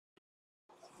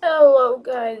Hello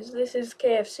guys, this is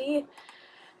KFC.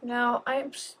 Now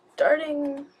I'm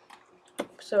starting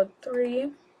episode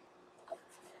 3.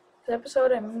 This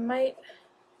episode I might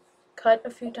cut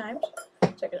a few times.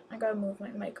 Second, I gotta move my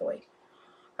mic away.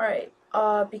 Alright,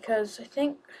 because I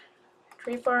think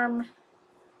tree farm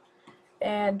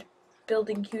and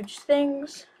building huge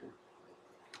things,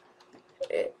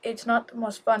 it's not the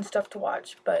most fun stuff to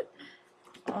watch, but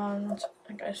I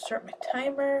gotta start my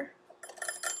timer.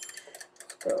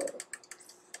 Let's go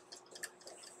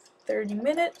 30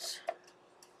 minutes.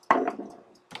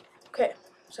 Okay,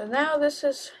 so now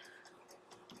that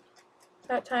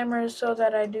timer is so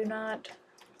that I do not.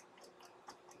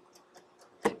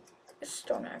 This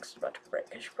stone axe is about to break.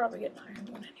 I should probably get an iron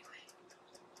one anyway.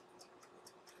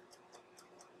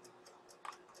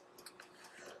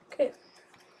 Okay,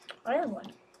 iron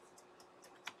one.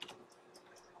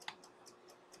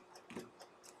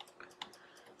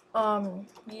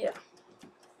 Yeah.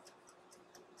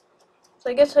 So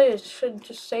I guess I should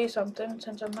just say something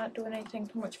since I'm not doing anything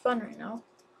too much fun right now.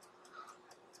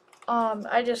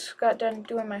 I just got done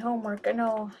doing my homework. I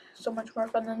know, so much more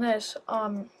fun than this.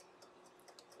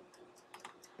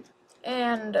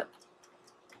 And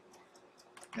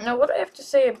now what I have to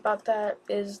say about that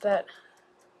is that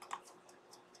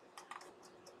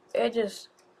I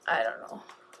don't know.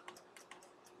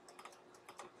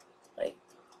 Like,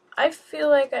 I feel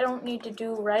like I don't need to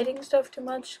do writing stuff too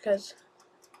much because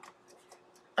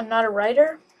I'm not a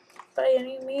writer by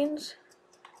any means.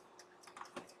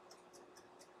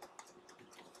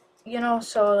 You know,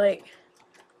 so like,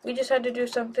 we just had to do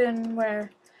something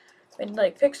where we'd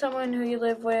like pick someone who you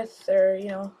live with, or you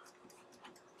know.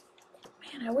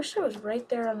 Man, I wish I was right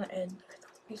there on the end. I thought it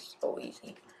would be so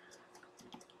easy.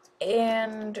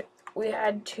 And we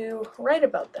had to write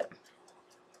about them.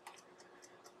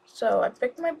 So I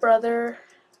picked my brother,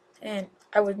 and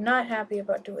I was not happy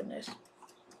about doing this.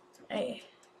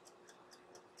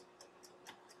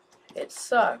 It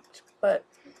sucked, but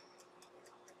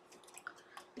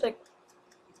like,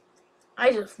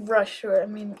 I just rushed through it. I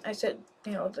mean, I said,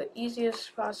 you know, the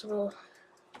easiest possible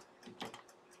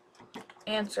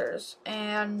answers,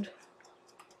 and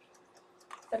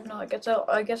I don't know. I guess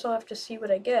I'll have to see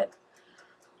what I get.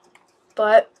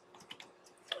 But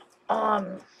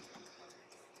so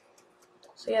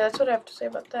yeah, that's what I have to say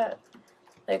about that.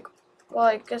 Like, well,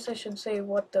 I guess I should say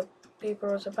what the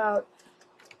paper was about.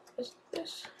 Is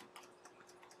this?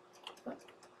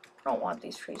 I don't want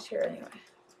these trees here anyway.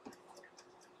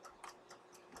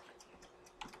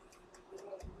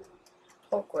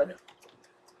 Oakwood.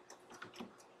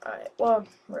 Alright, well,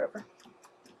 whatever.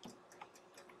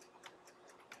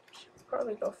 Should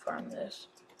probably go farm this.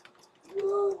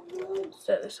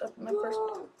 Set this up in my first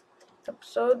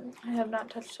episode. I have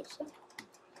not touched it yet.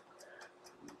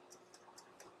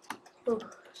 Ooh,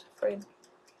 I was afraid.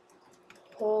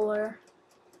 Hole there.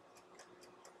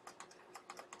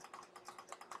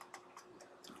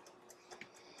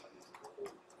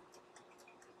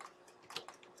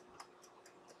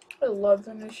 I love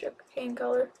the new sugarcane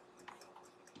color.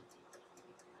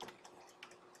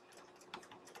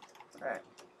 Alright.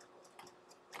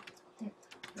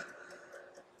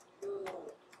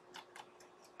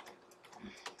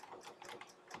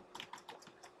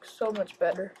 So much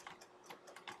better.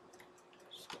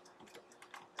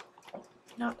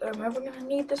 Not that I'm ever gonna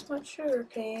need this much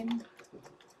sugarcane.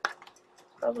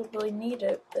 Probably need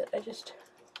it, but I just.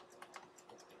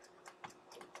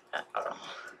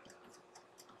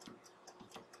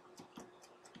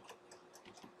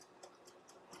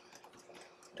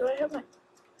 Do I have my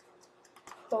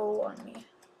hoe on me?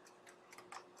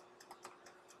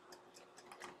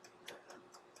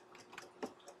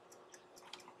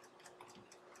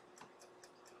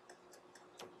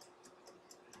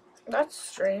 That's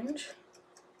strange.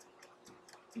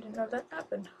 I didn't know that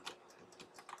happened.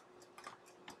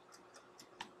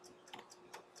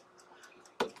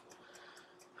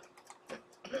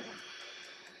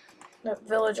 That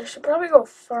village, I should probably go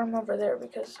farm over there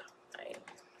because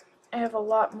I have a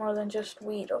lot more than just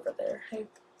wheat over there.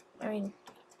 I mean,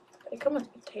 they come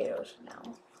with potatoes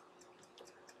now.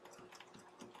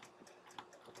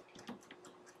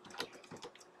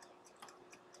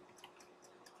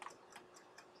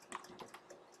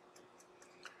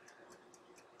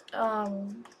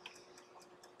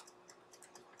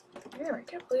 Yeah, I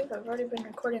can't believe I've already been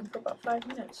recording for about 5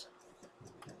 minutes.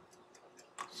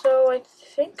 So I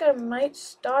think I might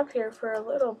stop here for a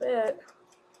little bit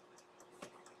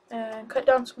and cut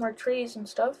down some more trees and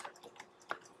stuff.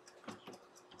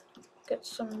 Get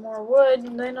some more wood,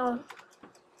 and then I'll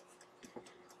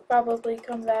probably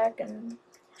come back and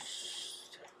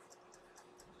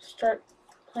start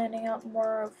planning out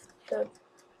more of the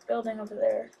building over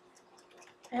there.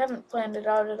 I haven't planned it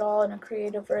out at all in a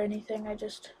creative or anything. I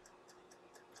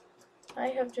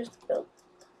have just built.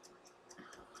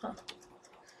 Huh.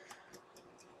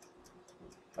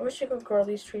 I wish I could grow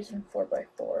these trees in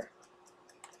 4x4.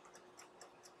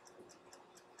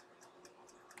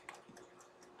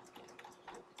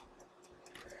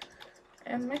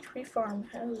 And my tree farm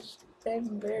has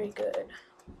been very good.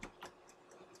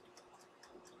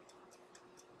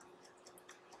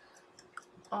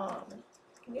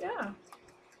 Yeah.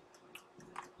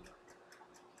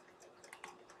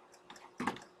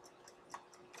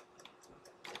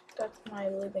 That's my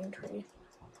living tree.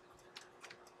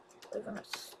 Live in a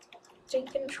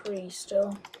stinking tree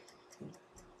still.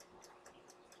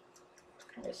 It's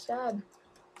kind of sad.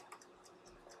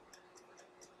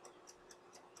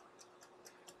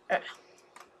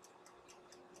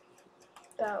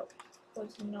 That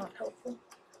was not helpful.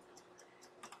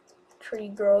 Tree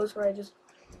grows where I just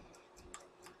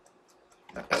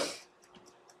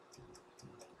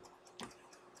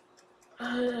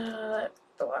that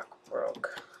block broke.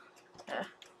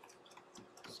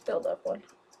 Spilled up one.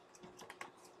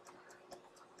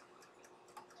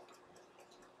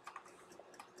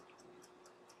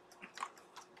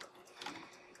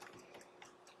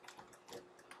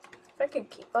 If I could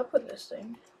keep up with this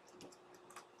thing.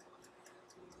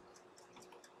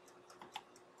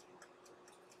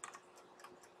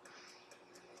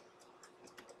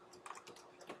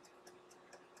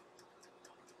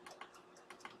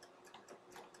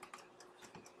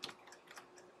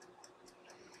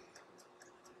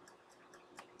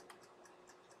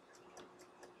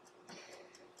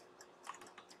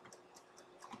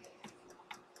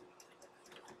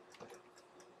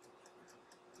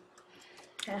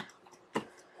 Yeah.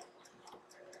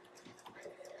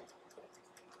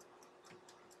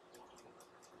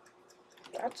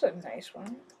 That's a nice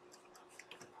one.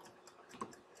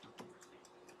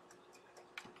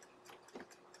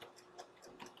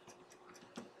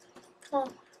 Well,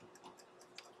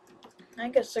 I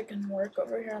guess I can work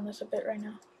over here on this a bit right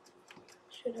now.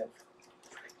 Should have.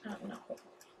 Not no.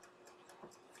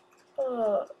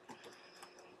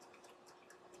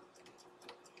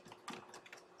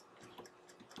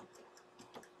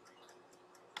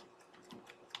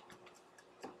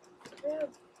 Yeah.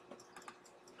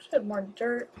 Should have more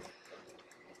dirt.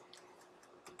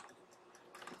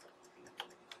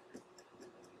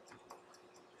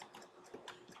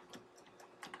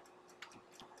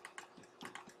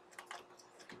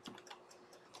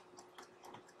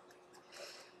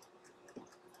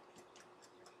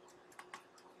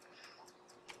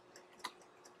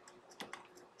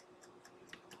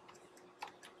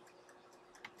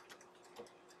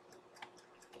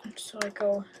 So I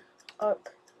go up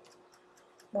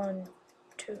 1,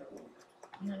 2,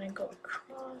 and then I go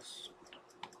across.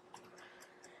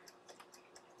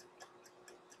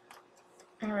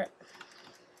 Alright.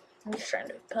 I'm just trying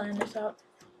to plan this out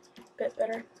a bit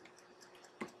better.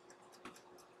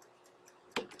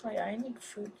 Oh yeah, I need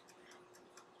food.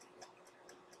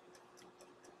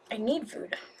 I need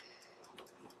food.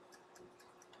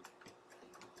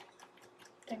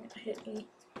 Dang it, I hit E.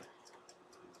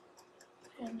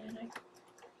 And then I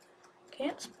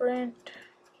can't sprint.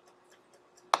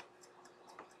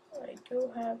 I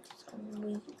do have some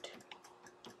wheat.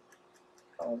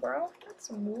 Oh, bro, that's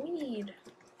some weed.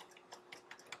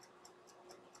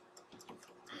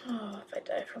 Oh, if I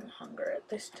die from hunger at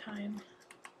this time.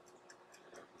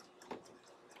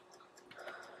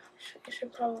 I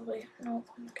should probably, no,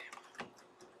 okay.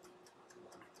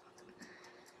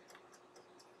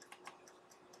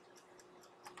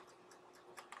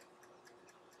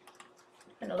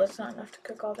 I know that's not enough to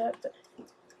cook all that, but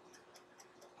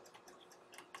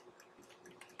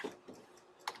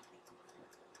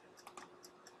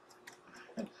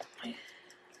I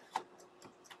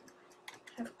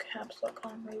have caps lock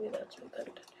on, maybe that's what that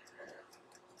did.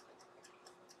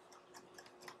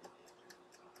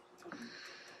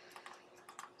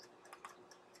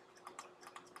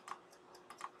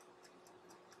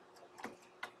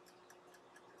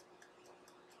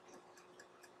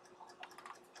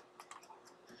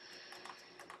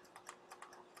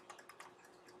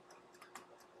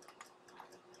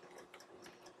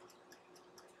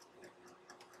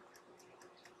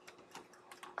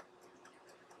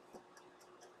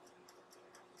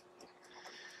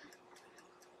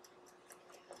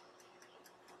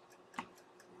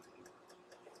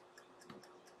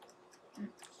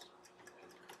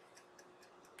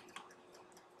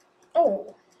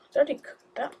 Oh, it's already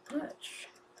cooked that much.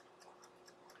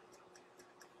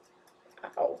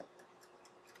 Ow.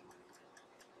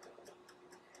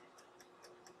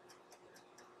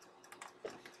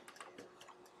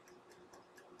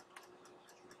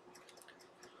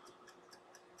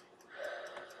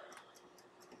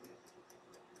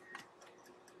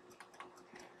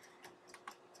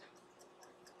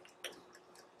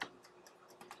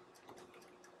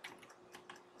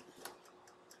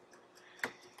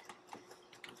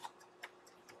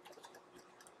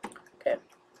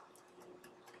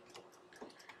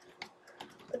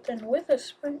 and with a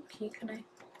sprint key, I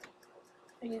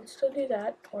can still do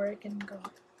that, or I can go.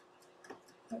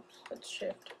 Oops, let's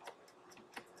shift.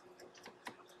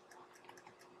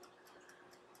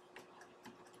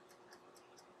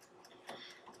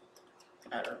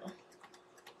 I don't know.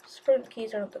 Sprint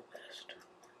keys aren't the best.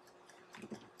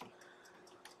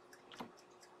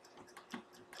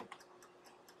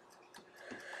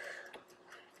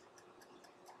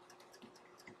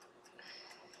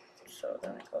 So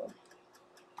then I go.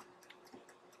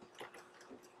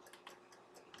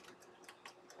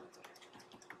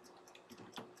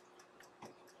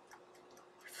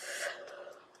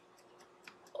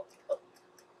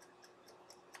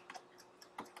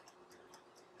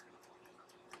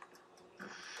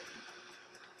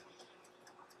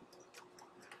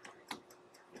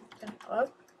 Then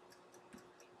up.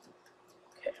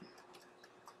 Okay.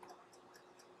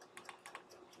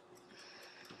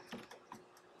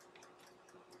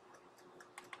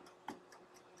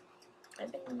 I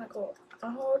think I'm gonna go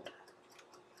out.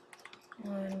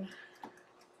 And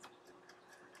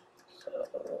so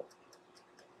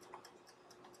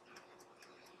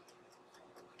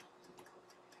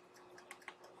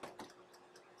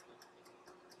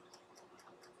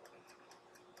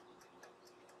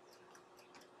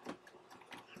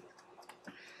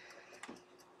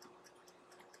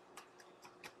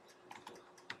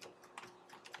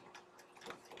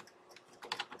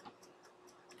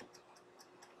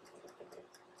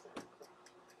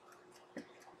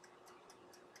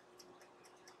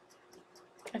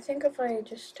I think if I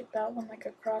just stick that one like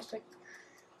across, like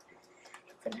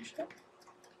finish it.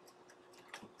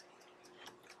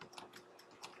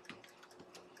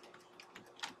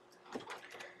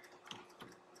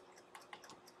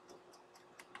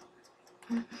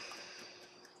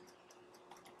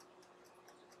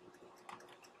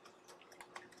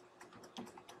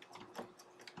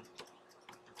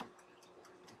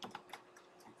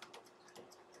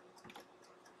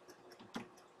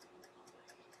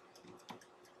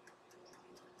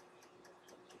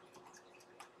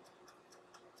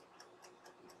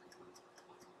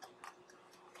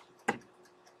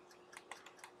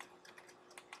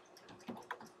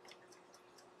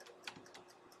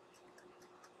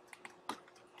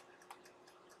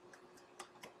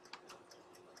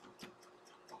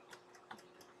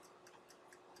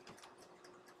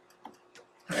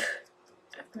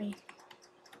 F me.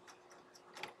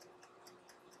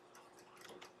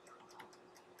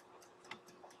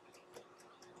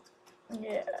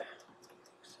 Yeah.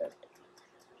 Except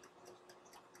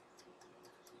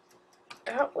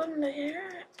that one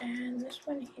there and this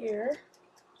one here.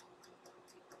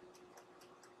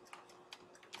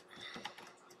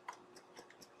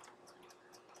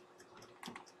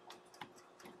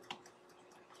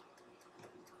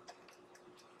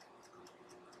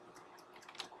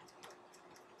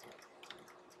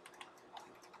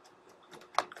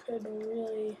 Could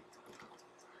really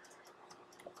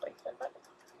look like that.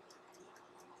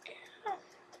 Yeah.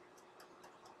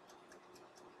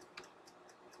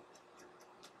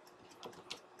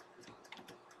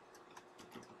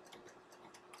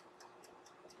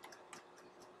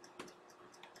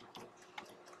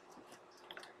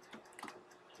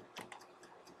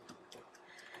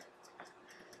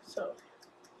 So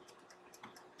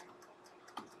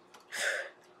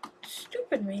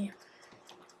stupid me.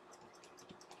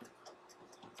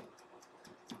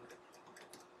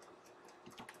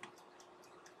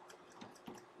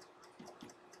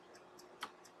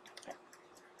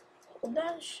 Hold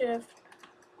down shift.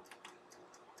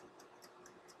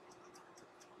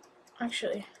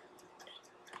 Actually,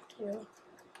 you.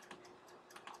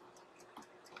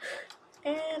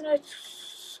 And I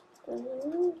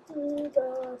screwed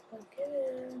up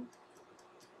again.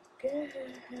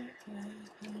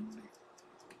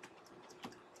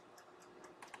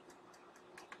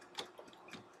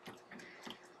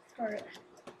 Alright.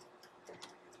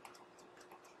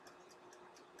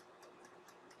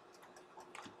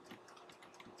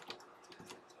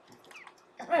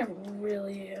 I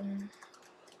really am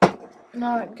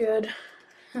not good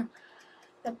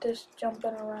at this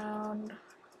jumping around.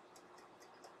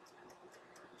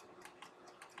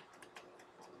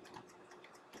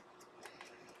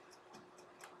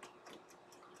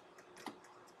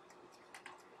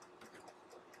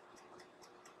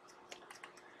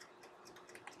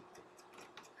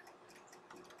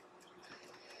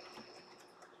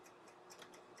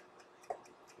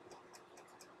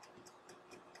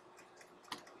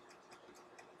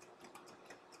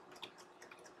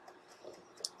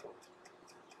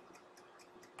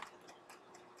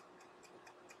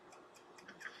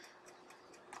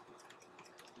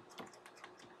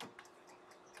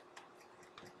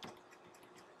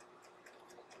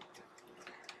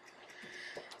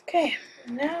 Okay,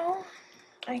 now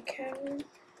I can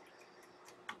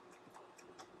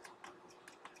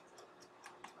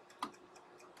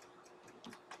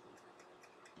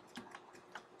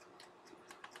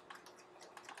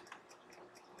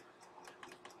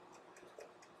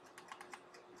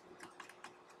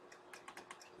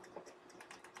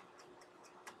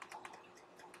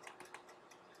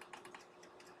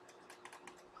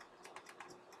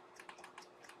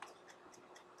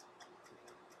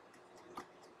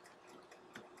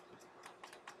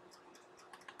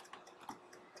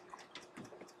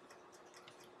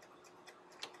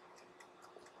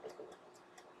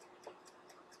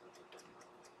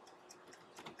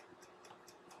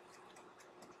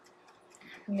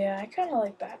yeah, I kind of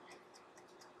like that.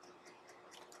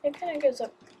 It kind of gives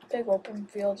a big open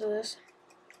feel to this.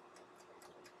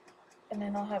 And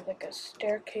then I'll have like a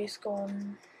staircase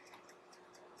going.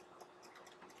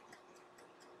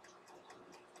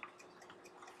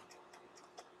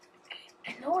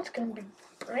 I know it's going to be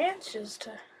branches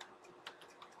to...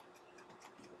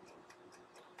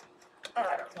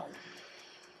 I don't know.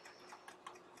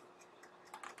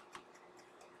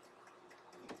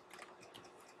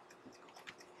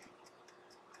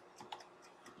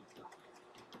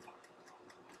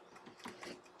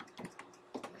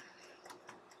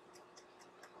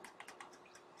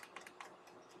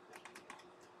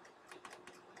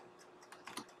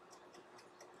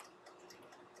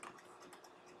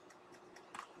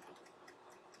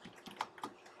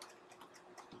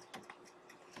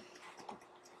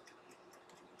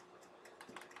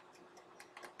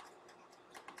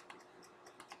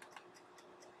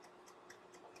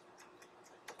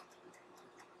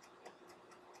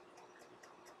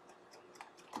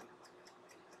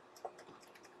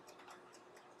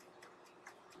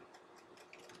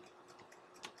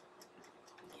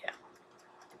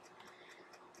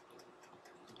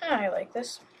 I like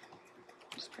this.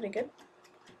 It's pretty good.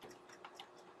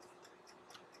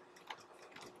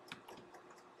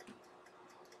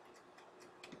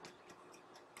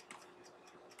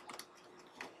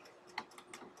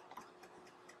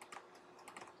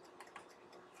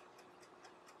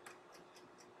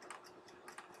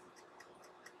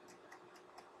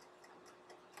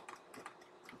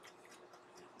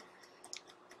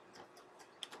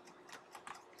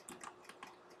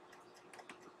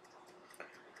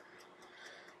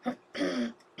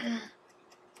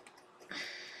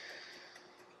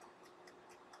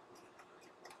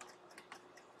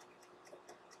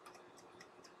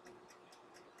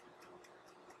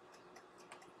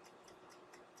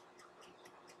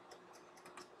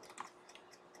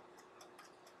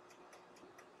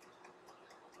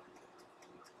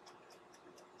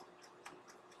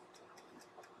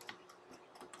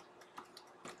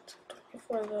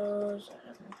 For those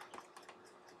and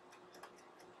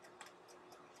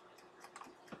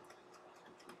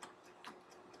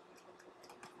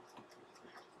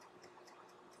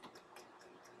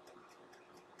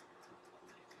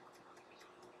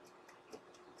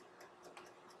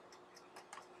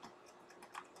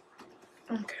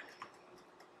okay.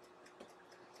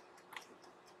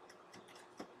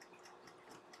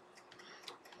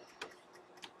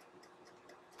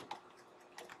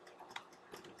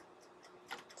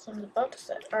 Someone's about to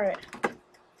set. Alright.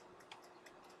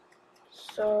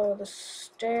 So the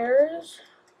stairs.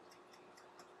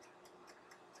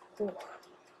 Ooh.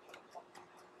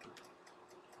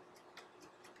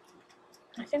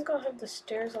 I think I'll have the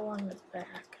stairs along the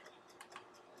back.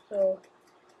 So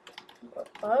go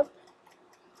up.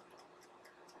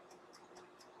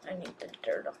 I need the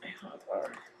dirt on my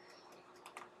hotbar.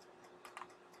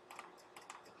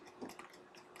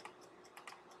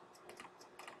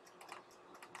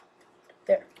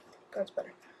 There. That's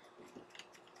better.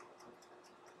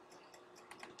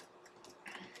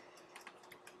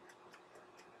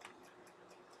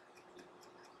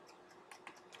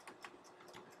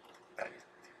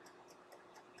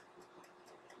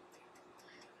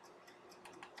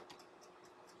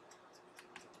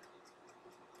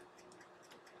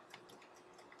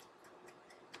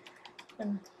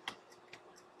 And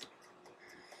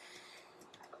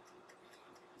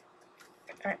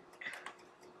alright.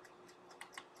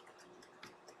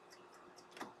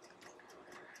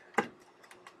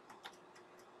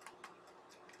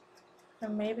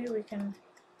 And maybe we can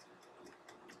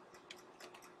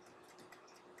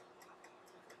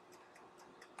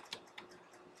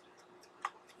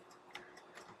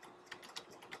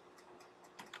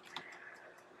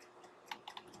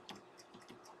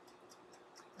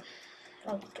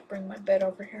I'll have to bring my bed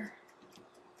over here.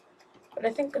 But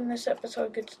I think when this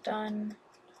episode gets done,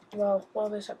 well, while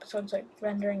this episode's like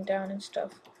rendering down and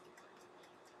stuff,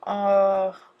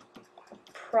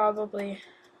 probably...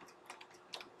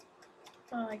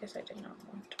 Well, I guess I did not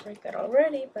want to break that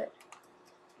already, but...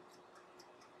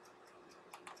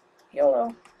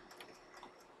 YOLO.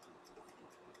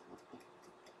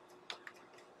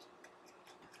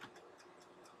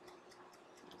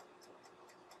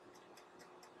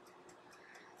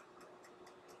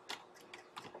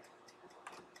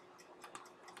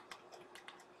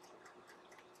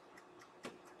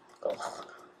 Ugh.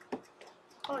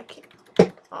 Oh, I can't.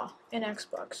 Oh, in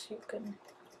Xbox you can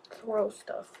throw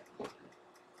stuff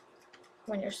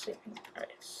when you're sleeping.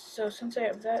 Alright, so since I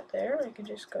have that there, I can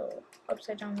just go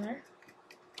upside down there.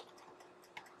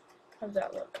 How's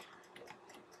that look?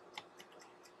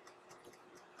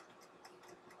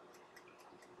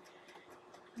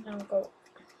 And now I'll go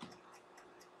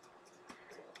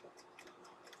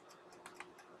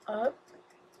up.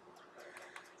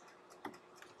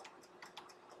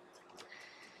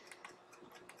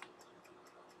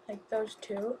 Like those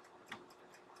two.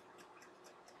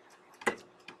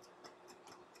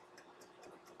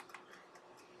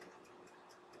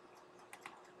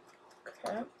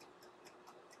 Okay.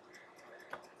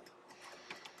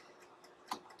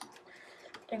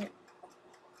 Dang it.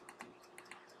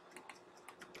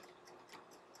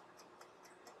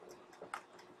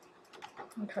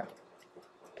 Okay.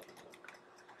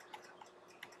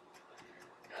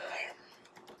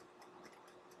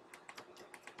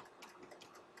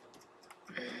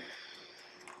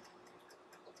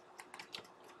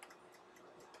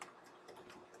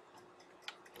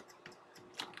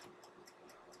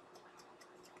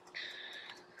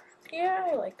 Yeah,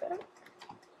 I like that.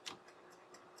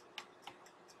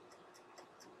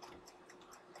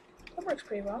 That works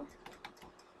pretty well.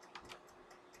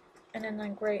 And then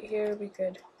like right here we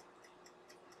could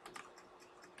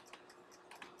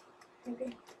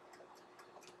maybe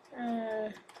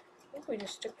I think we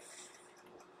just stick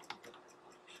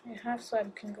half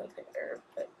slab can go there,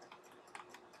 but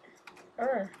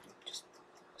or let's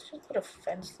just put a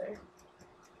fence there.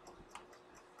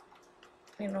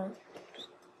 You know, just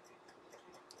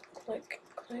click,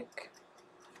 click.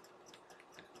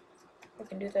 We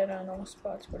can do that on all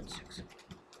spots where it's 6.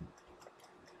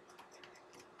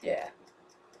 Yeah.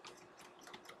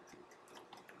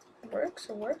 It works,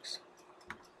 it works.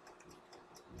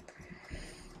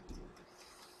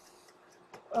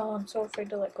 Oh, I'm so afraid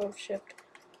to let go of shift.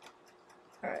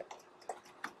 Alright.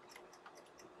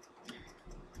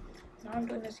 Now I'm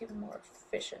doing this even more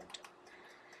efficient.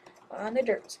 On the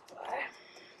dirt supply.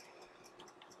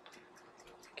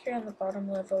 Here on the bottom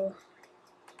level.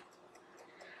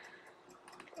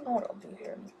 I don't know what I'll do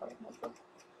here on the bottom level.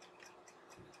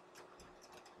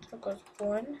 So it goes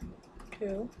 1,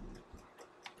 2.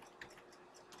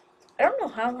 I don't know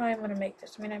how I'm going to make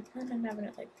this. I mean, I plan on having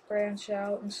it like branch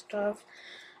out and stuff.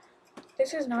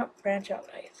 This is not branch out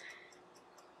height.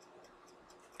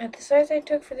 At the size I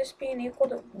took for this being equal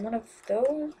to one of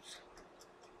those.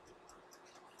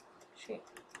 Shit.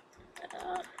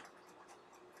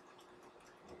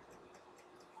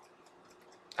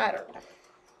 I don't know.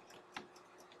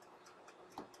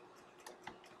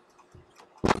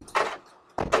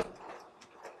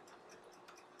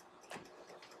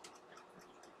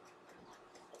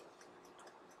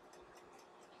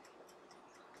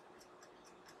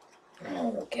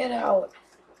 Oh, get out.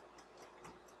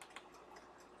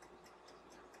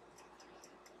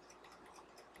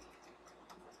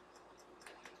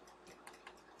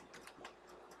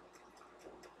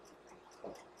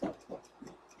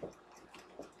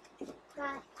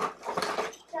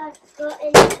 Go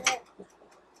in there.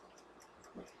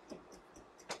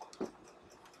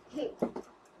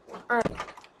 Alright.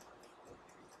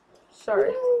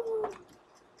 Sorry.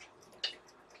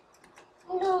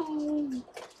 No.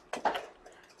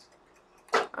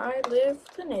 I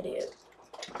lived an idiot.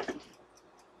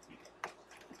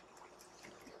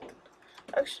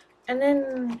 Actually, and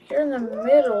then here in the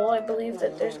middle, I believe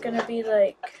that there's gonna be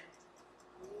like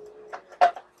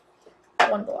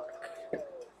 1 block.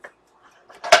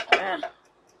 Ah.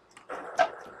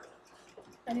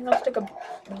 I think I'll stick a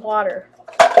water.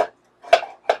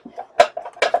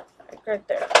 Like right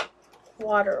there.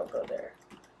 Water will go there.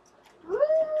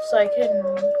 So I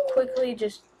can quickly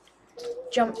just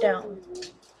jump down.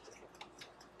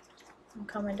 I'm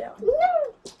coming down.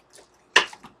 I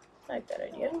like that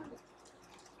idea.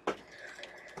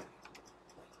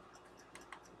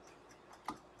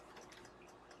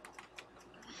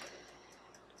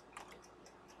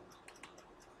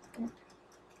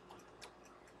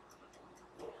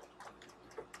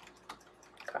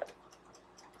 Cut.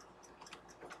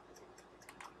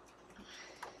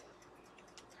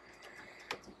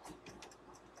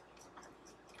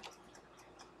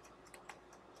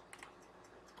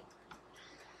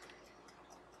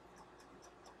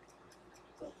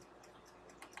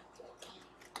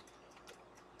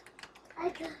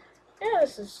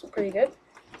 this is pretty good.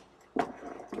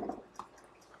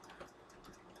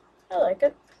 I like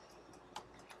it.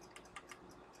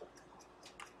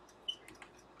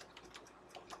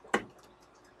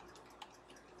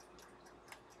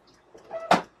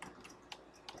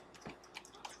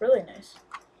 It's really nice.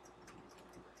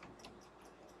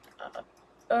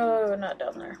 Oh, not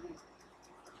down there.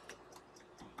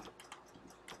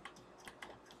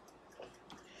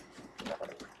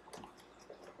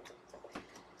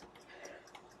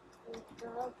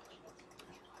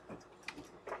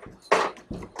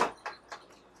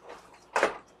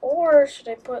 Or should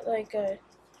I put like a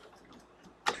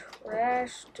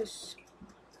trash disposal?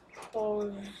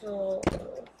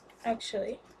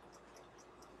 Actually,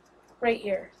 right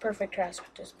here, perfect trash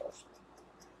disposal.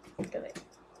 Because I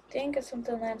think if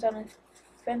something lands on a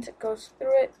fence, it goes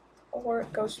through it, or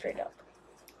it goes straight up.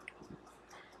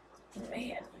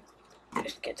 Man, it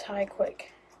just gets high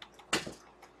quick.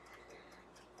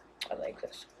 I like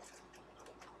this.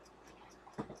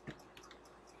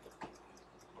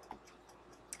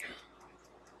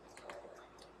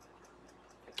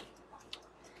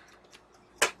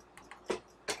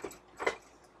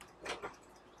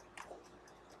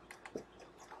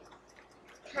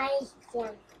 Tyson.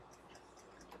 What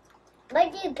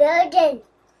are you building?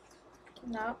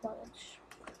 Not much.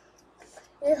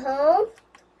 You home?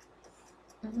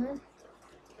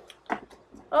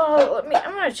 Oh, I'm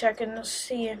gonna check and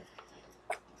see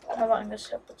how long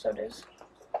this episode is.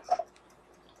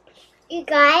 You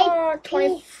guys? Oh,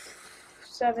 27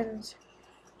 seconds.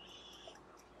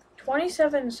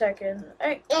 27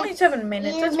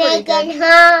 minutes. That's pretty good.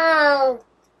 Home.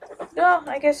 No,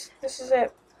 I guess this is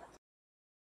it.